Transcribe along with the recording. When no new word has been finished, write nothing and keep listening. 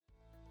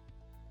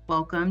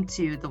Welcome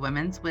to the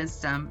Women's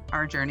Wisdom,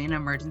 Our Journey in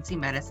Emergency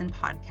Medicine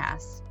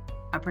podcast,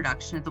 a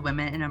production of the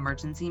Women in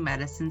Emergency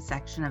Medicine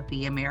section of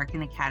the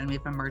American Academy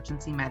of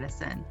Emergency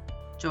Medicine.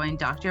 Join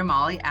Dr.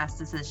 Molly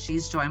Estes as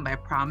she's joined by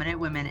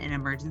prominent women in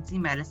emergency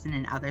medicine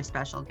and other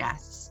special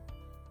guests.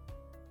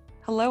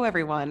 Hello,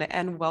 everyone,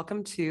 and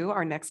welcome to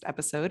our next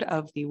episode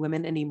of the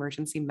Women in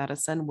Emergency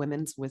Medicine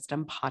Women's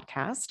Wisdom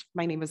podcast.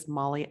 My name is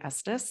Molly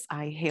Estes.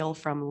 I hail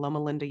from Loma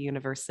Linda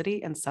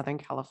University in Southern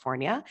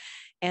California.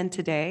 And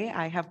today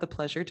I have the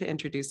pleasure to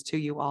introduce to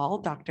you all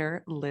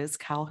Dr. Liz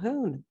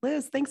Calhoun.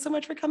 Liz, thanks so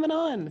much for coming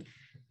on.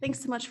 Thanks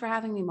so much for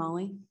having me,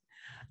 Molly.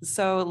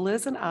 So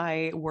Liz and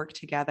I work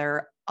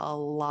together a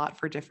lot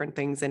for different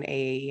things in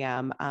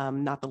AAEM,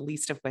 not the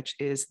least of which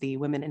is the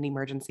Women in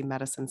Emergency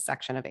Medicine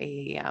section of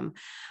AAEM.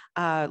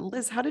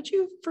 Liz, how did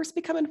you first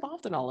become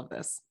involved in all of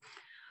this?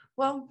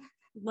 Well,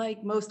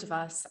 like most of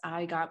us,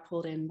 I got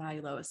pulled in by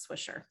Lois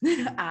Swisher.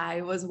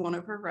 I was one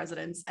of her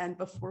residents, and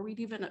before we'd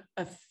even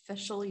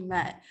officially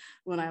met,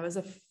 when I was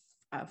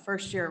a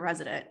first-year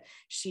resident,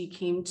 she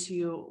came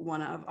to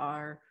one of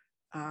our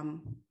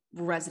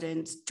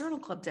resident journal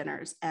club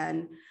dinners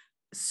and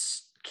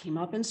came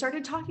up and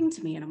started talking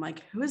to me. And I'm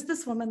like, who is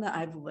this woman that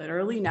I've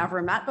literally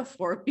never met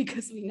before,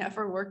 because we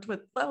never worked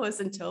with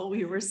Lois until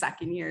we were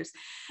second years.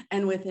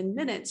 And within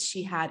minutes,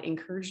 she had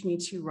encouraged me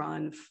to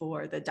run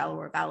for the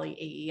Delaware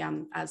Valley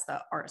AEM as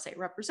the RSA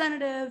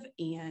representative,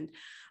 and,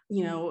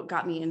 you know,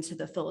 got me into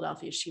the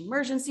Philadelphia She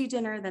Emergency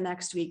dinner the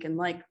next week. And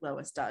like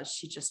Lois does,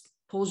 she just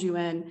pulls you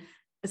in,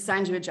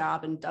 assigns you a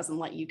job, and doesn't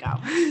let you go.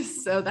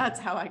 So that's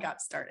how I got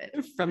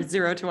started. From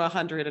 0 to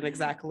 100 in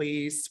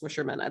exactly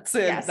Swisher minutes.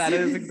 Yes. That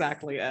is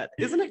exactly it.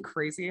 Isn't it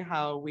crazy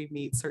how we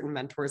meet certain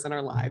mentors in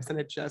our lives and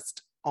it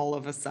just all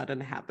of a sudden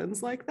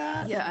happens like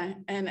that? Yeah.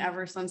 And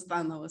ever since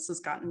then, Lois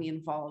has gotten me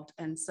involved.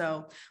 And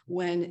so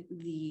when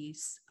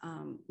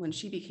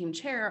she became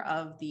chair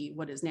of the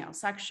what is now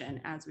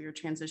section, as we were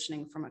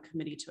transitioning from a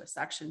committee to a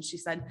section, she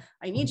said,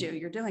 I need you,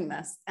 you're doing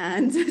this.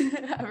 And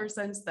ever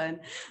since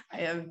then, I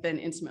have been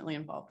intimately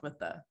involved with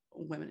the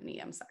Women in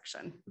EM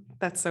section.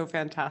 That's so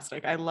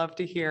fantastic. I love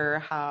to hear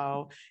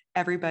how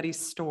everybody's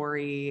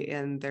story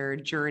and their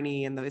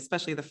journey, and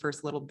especially the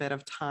first little bit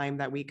of time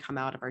that we come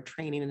out of our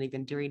training and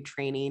even during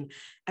training,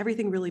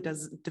 everything really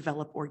does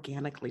develop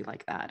organically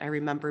like that. I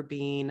remember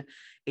being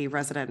a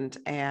resident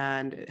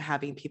and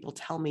having people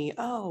tell me,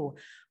 oh,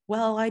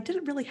 well, I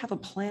didn't really have a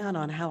plan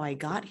on how I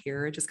got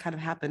here. It just kind of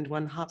happened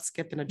one hop,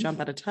 skip, and a jump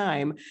at a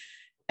time.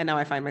 And now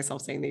I find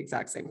myself saying the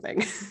exact same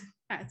thing.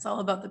 It's all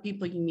about the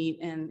people you meet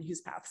and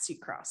whose paths you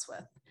cross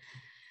with.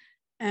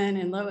 And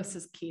in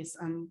Lois's case,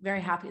 I'm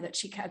very happy that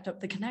she kept up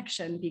the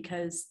connection,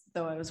 because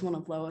though I was one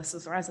of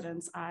Lois's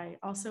residents, I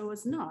also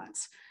was not.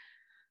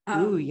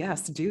 Oh,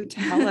 yes. Do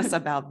tell us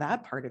about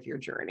that part of your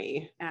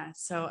journey. Yeah.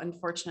 So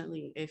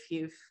unfortunately, if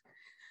you've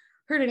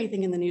heard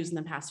anything in the news in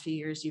the past few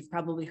years, you've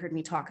probably heard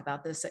me talk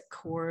about this at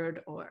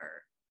Cord or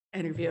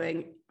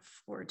interviewing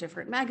for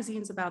different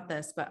magazines about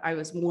this, but I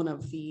was one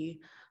of the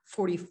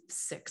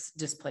 46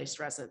 displaced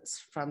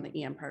residents from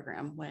the EM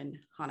program when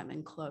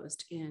Hahnemann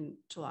closed in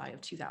July of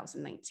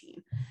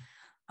 2019.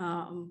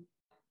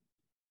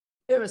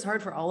 It was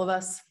hard for all of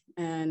us,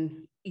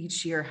 and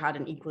each year had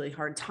an equally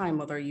hard time,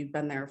 whether you'd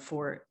been there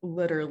for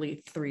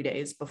literally 3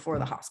 days before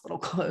the hospital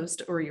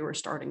closed or you were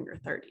starting your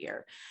third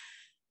year.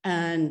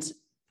 And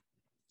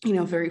you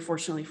know, very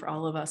fortunately for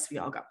all of us, we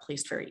all got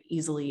placed very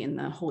easily, and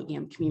the whole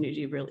EM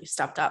community really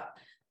stepped up.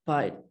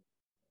 But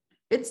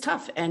it's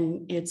tough,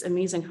 and it's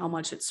amazing how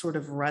much it sort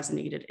of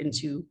resonated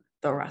into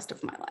the rest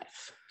of my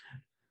life.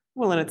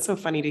 Well, and it's so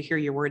funny to hear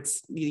your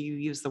words. You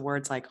use the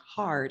words like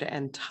hard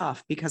and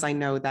tough, because I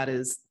know that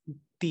is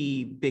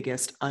the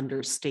biggest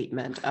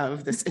understatement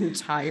of this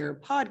entire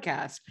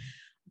podcast.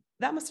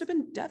 That must have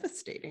been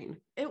devastating.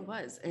 It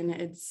was, and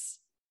it's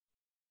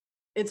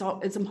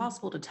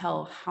impossible to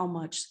tell how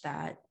much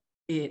that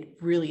it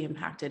really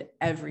impacted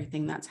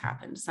everything that's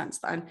happened since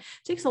then.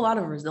 It takes a lot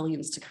of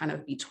resilience to kind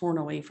of be torn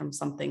away from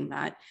something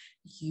that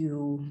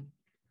you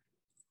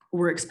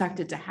were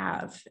expected to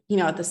have. You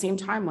know, at the same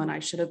time, when I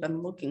should have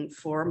been looking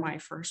for my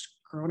first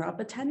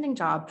grown-up attending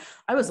job,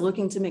 I was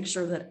looking to make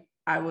sure that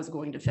I was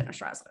going to finish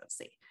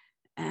residency.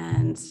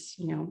 And,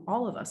 you know,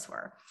 all of us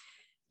were.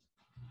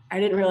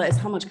 I didn't realize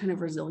how much kind of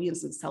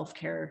resilience and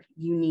self-care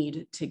you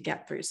need to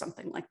get through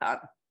something like that.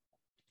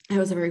 I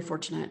was very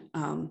fortunate.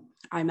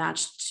 I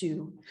matched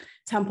to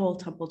Temple.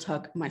 Temple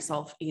took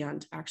myself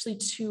and actually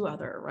 2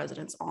 other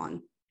residents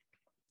on.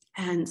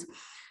 And,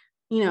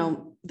 you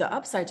know, the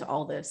upside to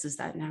all this is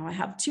that now I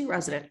have 2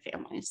 resident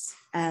families.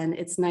 And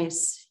it's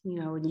nice, you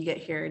know, when you get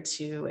here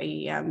to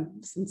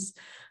AEM, since,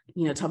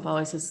 you know, Temple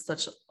always has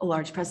such a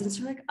large presence,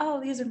 you're like, oh,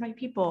 these are my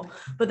people.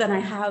 But then I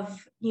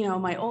have, you know,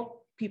 my old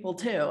people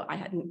too. I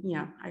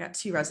got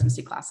 2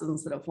 residency classes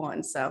instead of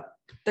 1. So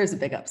there's a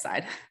big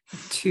upside.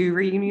 2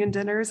 reunion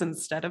dinners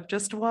instead of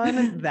just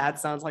 1. That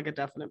sounds like a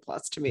definite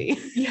plus to me.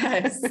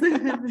 Yes.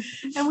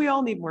 And we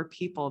all need more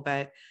people,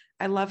 but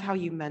I love how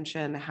you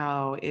mention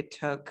how it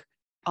took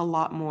a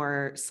lot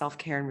more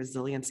self-care and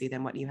resiliency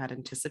than what you had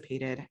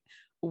anticipated.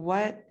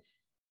 What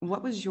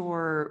what was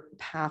your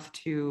path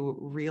to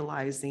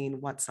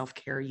realizing what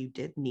self-care you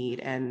did need,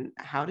 and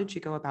how did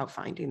you go about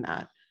finding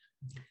that?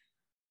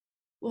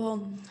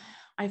 Well,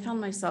 I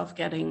found myself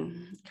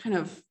getting kind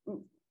of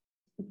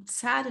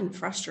sad and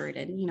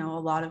frustrated. A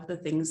lot of the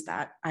things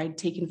that I'd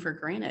taken for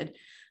granted,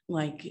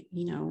 like,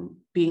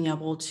 being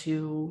able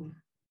to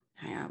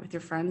hang out with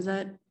your friends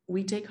at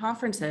weekday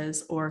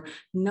conferences, or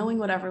knowing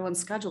what everyone's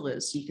schedule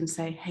is. You can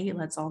say, hey,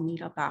 let's all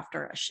meet up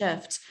after a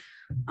shift.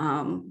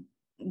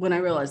 When I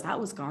realized that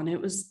was gone, it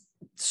was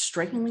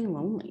strikingly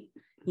lonely.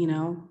 We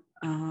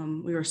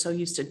were so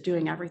used to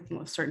doing everything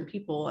with certain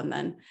people, and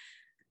then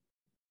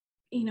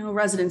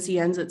residency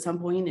ends at some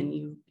point and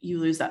you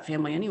lose that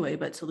family anyway.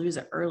 But to lose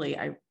it early,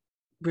 I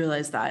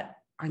realized that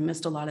I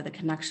missed a lot of the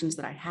connections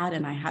that I had,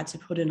 and I had to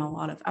put in a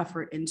lot of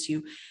effort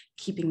into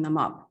keeping them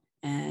up.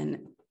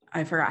 And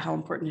I forgot how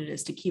important it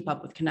is to keep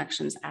up with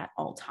connections at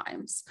all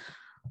times.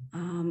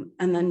 And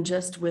then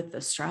just with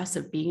the stress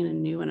of being in a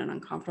new and an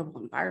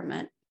uncomfortable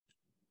environment,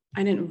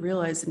 I didn't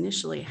realize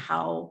initially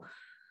how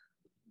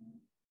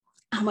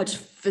much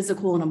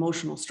physical and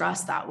emotional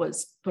stress that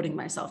was putting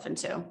myself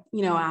into.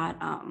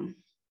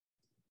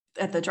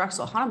 At the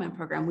Drexel Hahnemann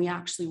program, we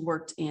actually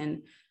worked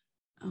in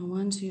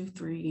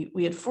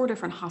we had 4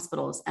 different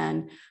hospitals.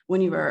 And when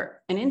you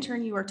were an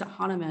intern, you worked at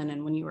Hahnemann.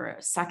 And when you were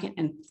a second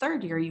and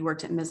third year, you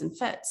worked at Miz and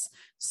Fitz.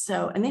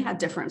 And they had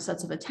different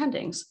sets of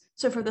attendings.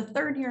 So for the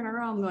 3rd year in a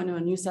row, I'm going to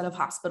a new set of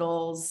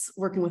hospitals,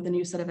 working with a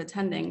new set of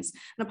attendings.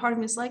 And a part of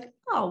me is like,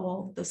 oh,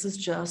 well, this is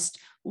just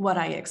what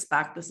I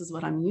expect. This is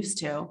what I'm used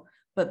to.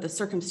 But the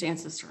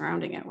circumstances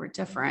surrounding it were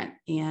different.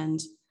 And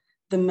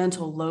the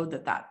mental load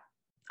of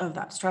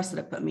that stress that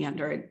it put me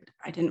under,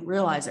 I didn't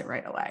realize it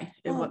right away.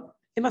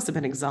 It must have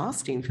been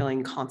exhausting,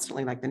 feeling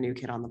constantly like the new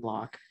kid on the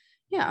block.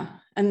 Yeah.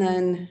 And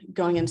then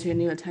going into a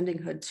new attending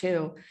hood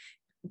too,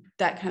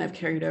 that kind of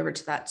carried over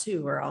to that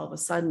too, where all of a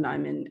sudden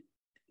I'm in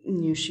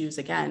new shoes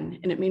again.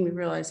 And it made me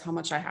realize how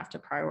much I have to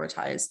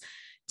prioritize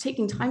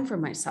taking time for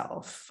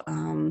myself,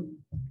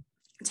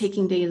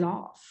 taking days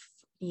off.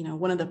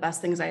 One of the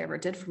best things I ever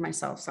did for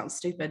myself, sounds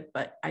stupid,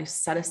 but I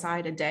set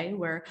aside a day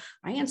where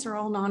I answer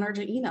all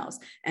non-urgent emails.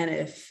 And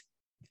if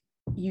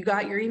you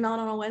got your email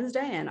on a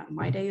Wednesday and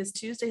my day is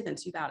Tuesday, then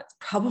too bad. It's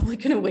probably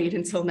going to wait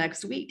until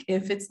next week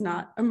if it's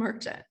not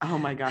emergent. Oh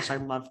my gosh, I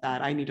love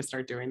that. I need to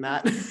start doing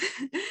that.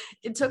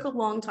 It took a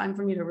long time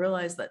for me to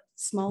realize that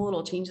small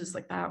little changes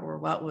like that were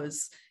what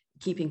was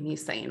keeping me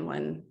sane.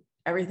 When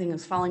everything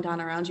is falling down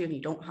around you and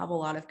you don't have a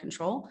lot of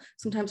control,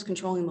 sometimes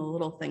controlling the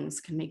little things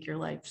can make your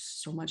life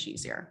so much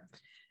easier.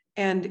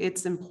 And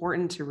it's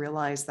important to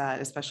realize that,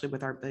 especially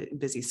with our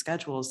busy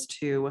schedules,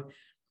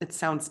 it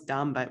sounds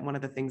dumb, but one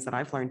of the things that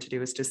I've learned to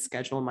do is to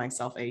schedule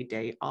myself a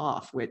day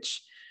off,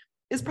 which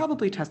is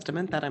probably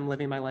testament that I'm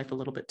living my life a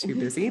little bit too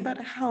busy. But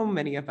how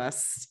many of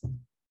us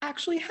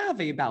actually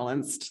have a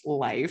balanced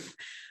life?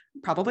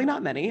 Probably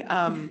not many.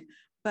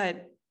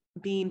 But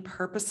being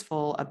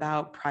purposeful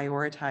about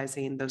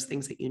prioritizing those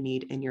things that you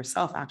need in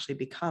yourself actually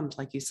becomes,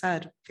 like you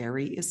said,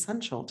 very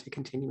essential to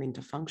continuing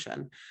to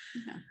function.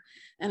 Yeah.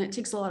 And it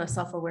takes a lot of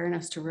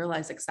self-awareness to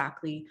realize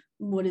exactly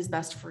what is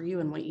best for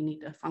you and what you need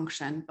to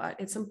function, but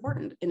it's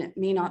important. And it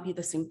may not be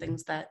the same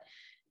things that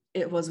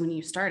it was when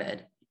you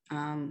started.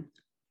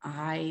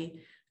 I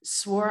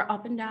swore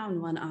up and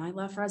down when I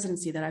left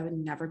residency that I would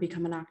never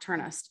become a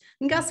nocturnist.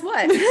 And guess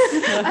what?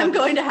 I'm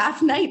going to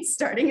half nights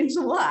starting in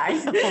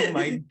July. Oh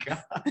my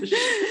gosh.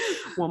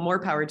 Well, more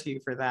power to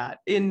you for that.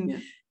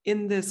 In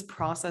this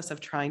process of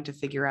trying to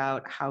figure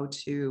out how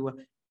to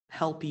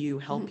help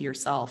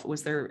yourself,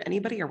 was there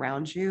anybody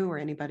around you or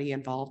anybody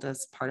involved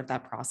as part of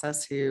that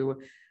process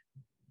who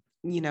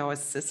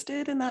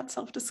assisted in that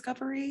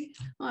self-discovery?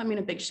 Well, I mean,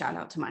 a big shout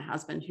out to my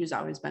husband, who's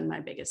always been my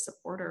biggest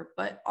supporter,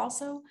 but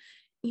also,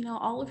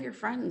 all of your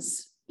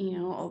friends,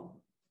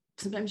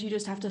 sometimes you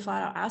just have to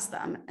flat out ask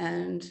them.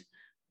 And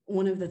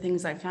one of the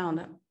things I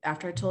found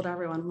after I told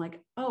everyone, like,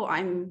 oh,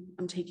 I'm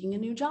taking a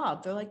new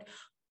job, they're like,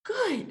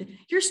 good,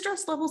 your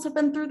stress levels have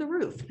been through the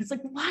roof. It's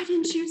like, why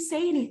didn't you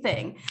say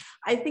anything?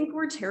 I think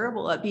we're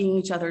terrible at being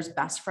each other's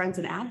best friends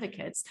and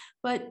advocates,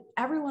 but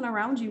everyone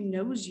around you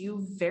knows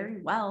you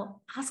very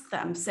well. Ask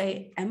them,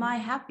 say, am I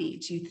happy?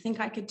 Do you think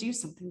I could do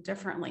something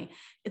differently?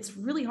 It's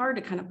really hard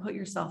to kind of put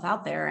yourself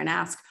out there and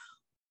ask,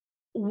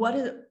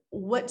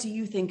 what do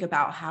you think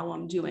about how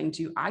I'm doing?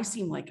 Do I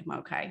seem like I'm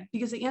okay?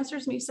 Because the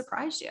answers may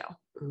surprise you.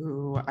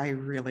 Ooh, I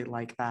really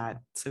like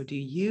that. So do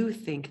you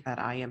think that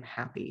I am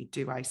happy?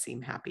 Do I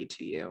seem happy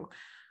to you?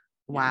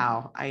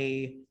 Wow.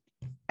 I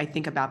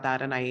think about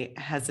that and I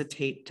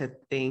hesitate to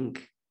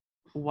think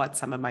what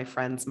some of my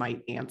friends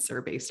might answer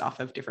based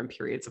off of different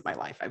periods of my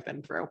life I've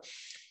been through.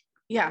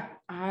 Yeah,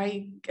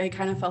 I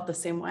kind of felt the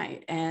same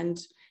way. And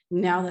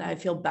now that I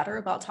feel better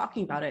about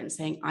talking about it and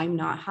saying, I'm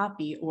not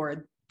happy,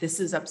 or this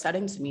is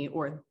upsetting to me,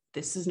 or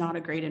this is not a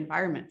great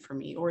environment for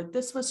me, or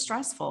this was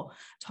stressful,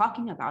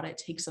 talking about it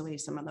takes away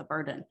some of the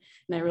burden.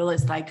 And I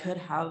realized that I could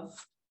have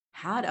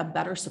had a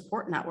better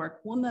support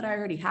network, one that I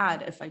already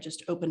had, if I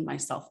just opened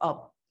myself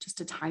up just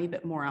a tiny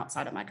bit more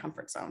outside of my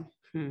comfort zone.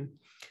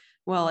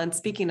 Well, and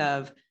speaking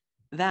of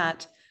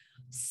that,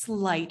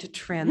 slight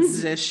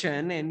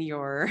transition in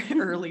your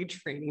early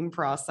training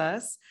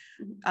process.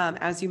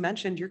 As you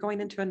mentioned, you're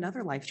going into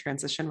another life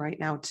transition right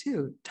now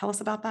too. Tell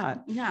us about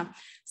that. Yeah.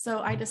 So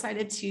I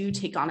decided to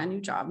take on a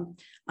new job.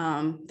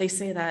 They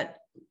say that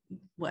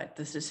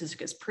the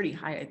statistic is pretty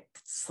high.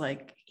 It's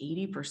like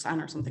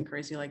 80% or something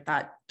crazy like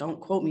that. Don't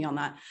quote me on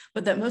that,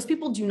 but that most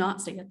people do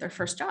not stay at their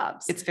first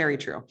jobs. It's very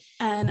true.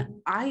 And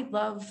I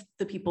love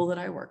the people that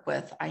I work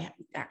with. I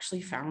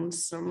actually found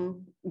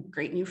some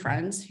great new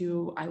friends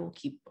who I will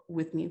keep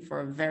with me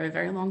for a very,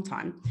 very long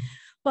time.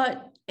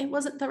 But it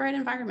wasn't the right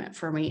environment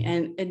for me.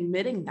 And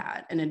admitting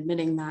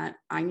that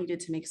I needed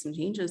to make some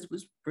changes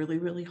was really,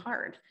 really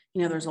hard.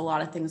 You know, there's a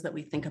lot of things that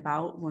we think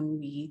about when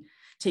we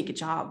take a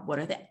job. What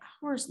are the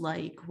hours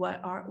like?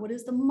 What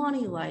is the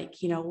money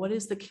like? You know, what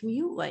is the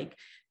commute like?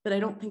 But I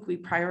don't think we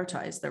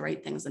prioritize the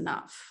right things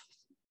enough.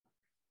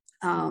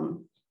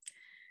 And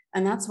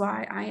that's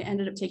why I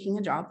ended up taking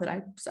a job that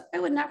I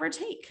would never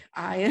take.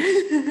 I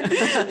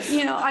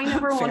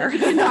never wanted to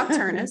be a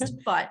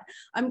nocturnist, but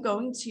I'm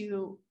going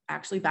to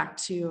actually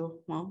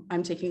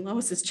I'm taking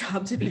Lois's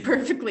job, to be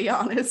perfectly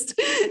honest.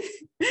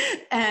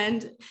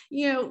 And,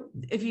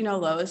 if you know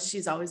Lois,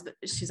 she's always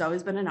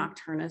been a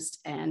nocturnist,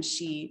 and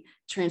she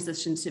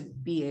transitioned to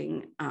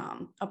being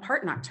a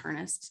part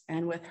nocturnist.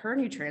 And with her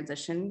new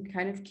transition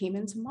kind of came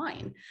into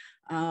mine.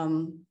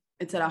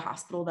 It's at a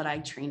hospital that I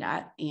trained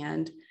at,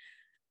 and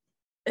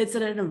it's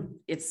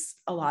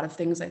a lot of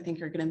things I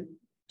think are going to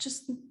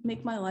just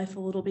make my life a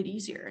little bit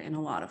easier in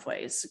a lot of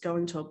ways,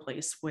 going to a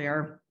place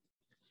where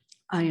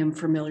I am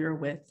familiar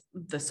with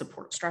the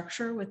support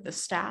structure, with the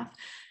staff,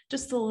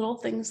 just the little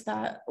things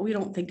that we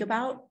don't think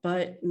about,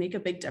 but make a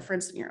big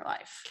difference in your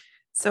life.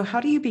 So how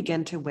do you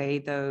begin to weigh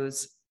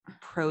those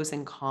pros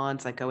and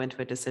cons that go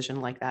into a decision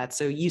like that?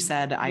 So you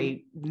said,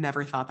 I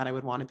never thought that I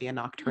would want to be a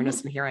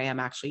nocturnist. And here I am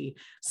actually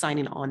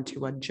signing on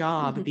to a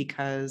job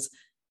because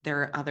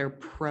there are other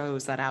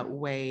pros that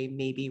outweigh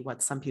maybe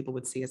what some people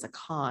would see as a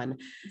con.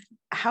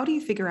 How do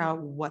you figure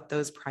out what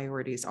those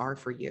priorities are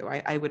for you?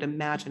 I would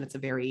imagine it's a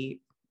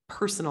very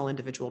personal,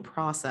 individual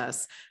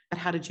process, but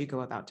how did you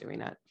go about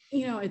doing it?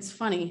 It's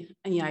funny.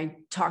 And I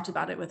talked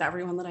about it with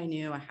everyone that I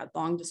knew. I had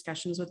long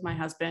discussions with my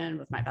husband,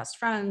 with my best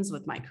friends,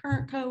 with my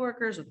current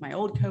coworkers, with my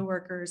old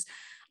coworkers.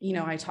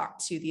 I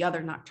talked to the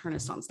other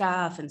nocturnists on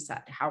staff and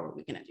said, how are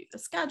we going to do the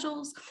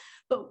schedules?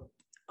 But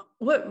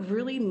what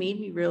really made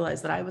me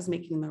realize that I was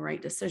making the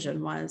right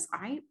decision was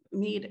I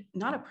made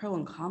not a pro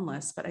and con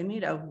list, but I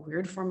made a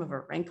weird form of a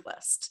rank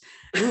list.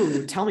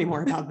 Ooh, tell me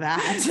more about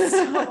that.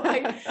 So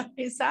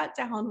I sat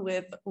down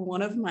with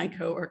one of my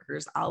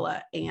coworkers,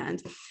 Ala,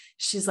 and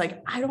she's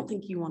like, I don't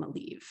think you want to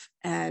leave,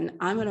 and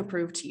I'm going to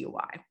prove to you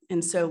why.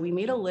 And so we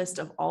made a list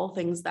of all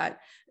things that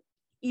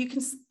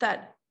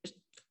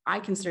I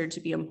considered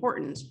to be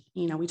important.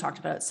 We talked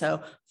about it.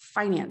 So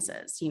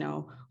finances,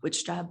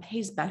 which job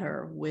pays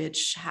better,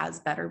 which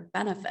has better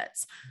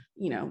benefits,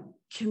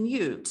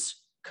 commute,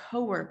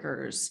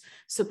 coworkers,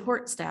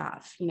 support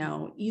staff,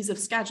 ease of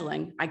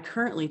scheduling. I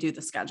currently do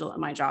the schedule at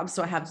my job,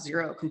 so I have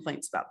zero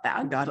complaints about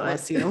that. God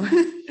bless you.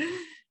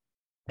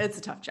 It's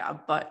a tough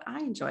job, but I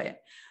enjoy it.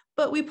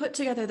 But we put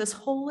together this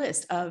whole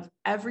list of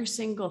every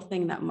single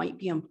thing that might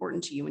be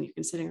important to you when you're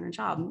considering a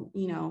job.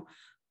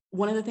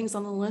 One of the things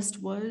on the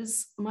list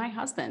was my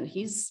husband.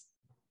 He's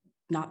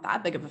not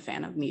that big of a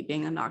fan of me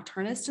being a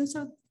nocturnist. And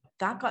so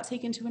that got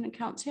taken into an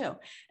account too.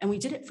 And we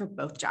did it for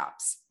both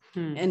jobs.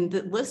 And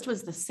the list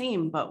was the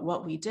same, but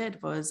what we did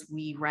was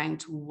we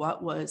ranked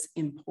what was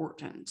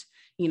important.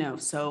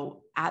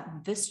 So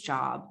at this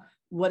job,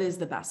 what is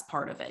the best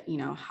part of it?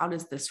 How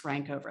does this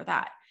rank over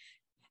that?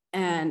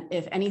 And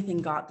if anything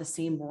got the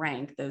same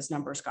rank, those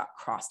numbers got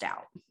crossed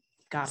out.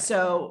 Got it.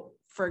 So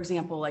for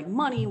example, like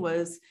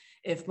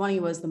if money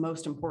was the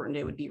most important,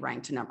 it would be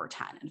ranked to number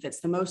 10. And if it's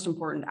the most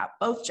important at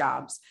both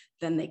jobs,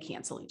 then they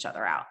cancel each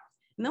other out.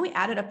 And then we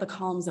added up the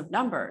columns of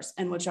numbers,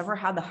 and whichever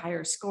had the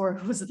higher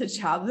score was the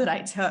job that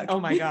I took. Oh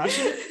my gosh.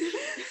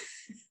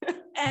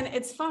 And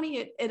it's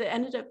funny,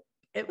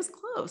 it was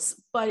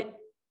close, but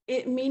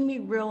it made me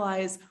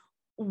realize,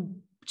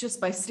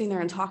 just by sitting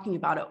there and talking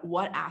about it,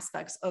 what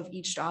aspects of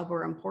each job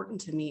were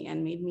important to me,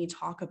 and made me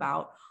talk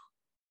about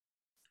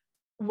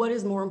what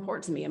is more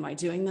important to me. Am I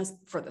doing this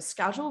for the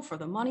schedule, for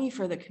the money,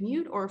 for the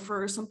commute, or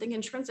for something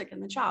intrinsic in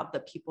the job, the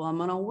people I'm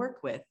going to work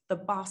with, the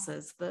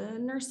bosses, the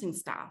nursing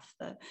staff,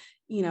 the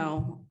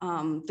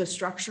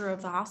structure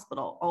of the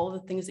hospital, all the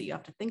things that you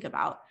have to think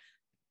about.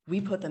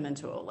 We put them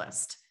into a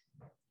list,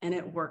 and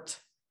it worked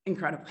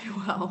incredibly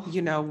well.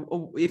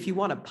 If you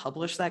want to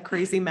publish that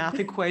crazy math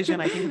equation,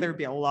 I think there'd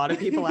be a lot of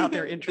people out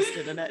there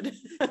interested in it.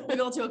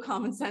 Maybe I'll do a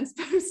common sense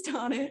post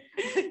on it.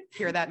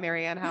 Hear that,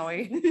 Marianne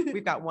Howie?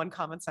 We've got one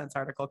common sense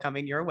article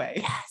coming your way.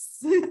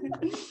 Yes.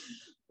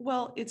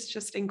 Well, it's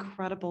just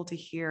incredible to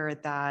hear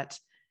that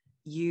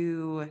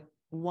you,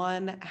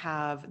 one,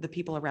 have the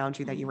people around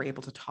you that you were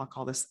able to talk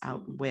all this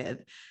out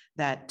with,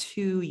 that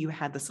two, you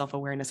had the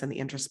self-awareness and the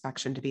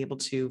introspection to be able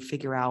to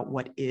figure out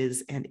what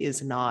is and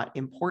is not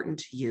important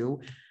to you.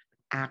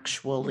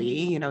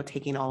 actually,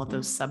 taking all of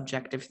those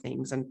subjective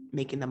things and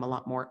making them a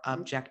lot more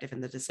objective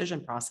in the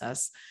decision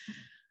process.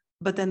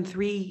 But then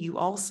 3, you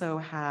also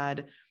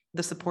had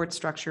the support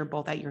structure,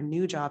 both at your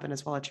new job and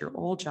as well as your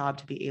old job,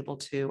 to be able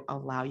to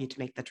allow you to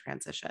make the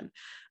transition.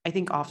 I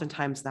think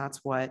oftentimes that's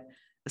what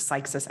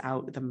psychs us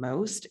out the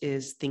most,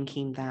 is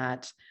thinking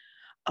that,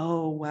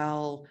 oh,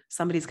 well,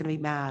 somebody's going to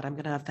be mad. I'm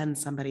going to offend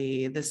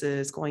somebody. This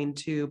is going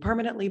to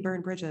permanently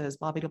burn bridges,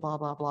 blah, blah, blah,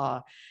 blah,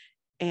 blah.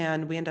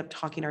 And we end up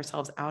talking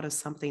ourselves out of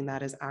something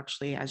that is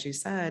actually, as you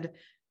said,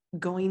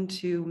 going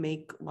to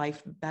make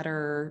life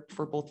better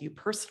for both you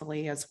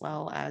personally, as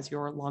well as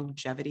your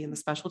longevity in the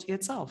specialty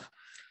itself.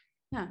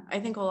 Yeah, I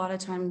think a lot of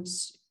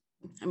times,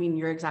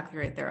 you're exactly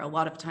right there. A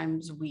lot of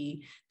times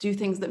we do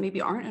things that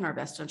maybe aren't in our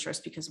best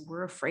interest because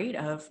we're afraid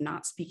of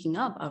not speaking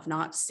up, of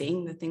not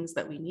saying the things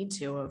that we need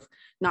to, of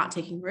not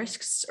taking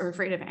risks, or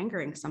afraid of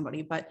angering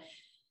somebody. But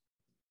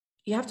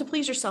you have to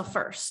please yourself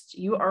first.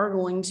 You are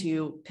going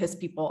to piss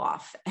people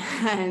off.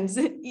 And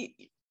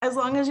as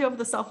long as you have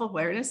the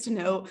self-awareness to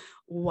know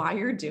why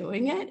you're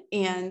doing it,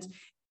 and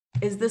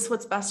is this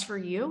what's best for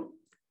you,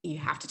 you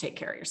have to take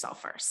care of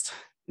yourself first.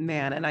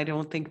 Man, and I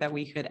don't think that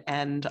we could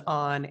end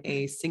on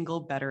a single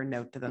better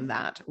note than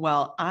that.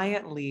 Well, I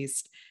at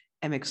least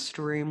am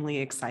extremely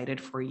excited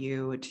for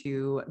you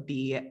to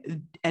be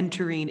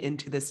entering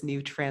into this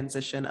new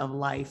transition of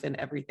life and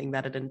everything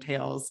that it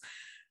entails.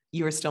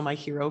 You are still my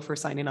hero for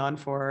signing on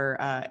for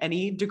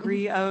any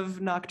degree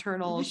of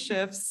nocturnal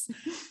shifts.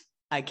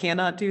 I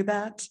cannot do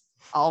that.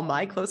 All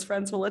my close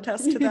friends will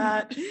attest to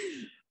that.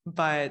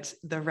 But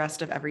the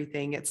rest of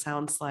everything, it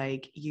sounds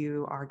like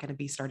you are going to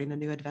be starting a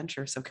new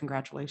adventure. So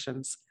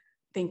congratulations.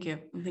 Thank you.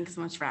 And thanks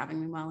so much for having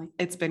me, Molly.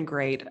 It's been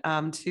great.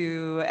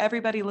 To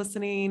everybody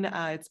listening,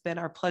 it's been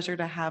our pleasure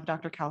to have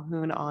Dr.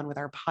 Calhoun on with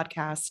our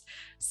podcast.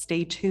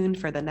 Stay tuned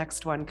for the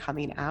next one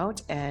coming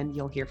out, and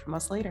you'll hear from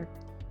us later.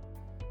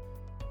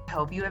 I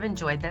hope you have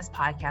enjoyed this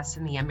podcast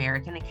from the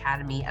American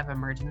Academy of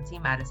Emergency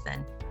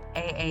Medicine.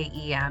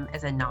 AAEM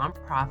is a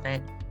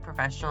nonprofit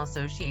professional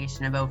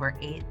association of over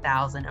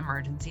 8,000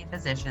 emergency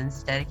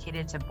physicians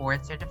dedicated to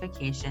board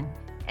certification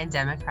and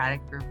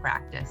democratic group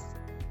practice.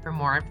 For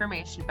more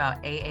information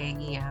about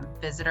AAEM,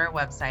 visit our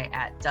website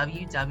at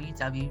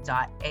www.aaem.org.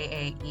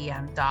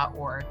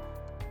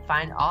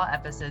 Find all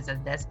episodes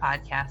of this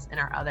podcast and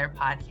our other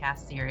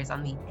podcast series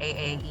on the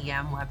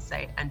AAEM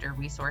website under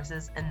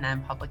resources and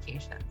then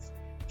publications.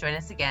 Join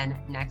us again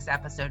next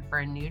episode for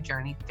a new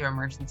journey through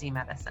emergency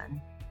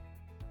medicine.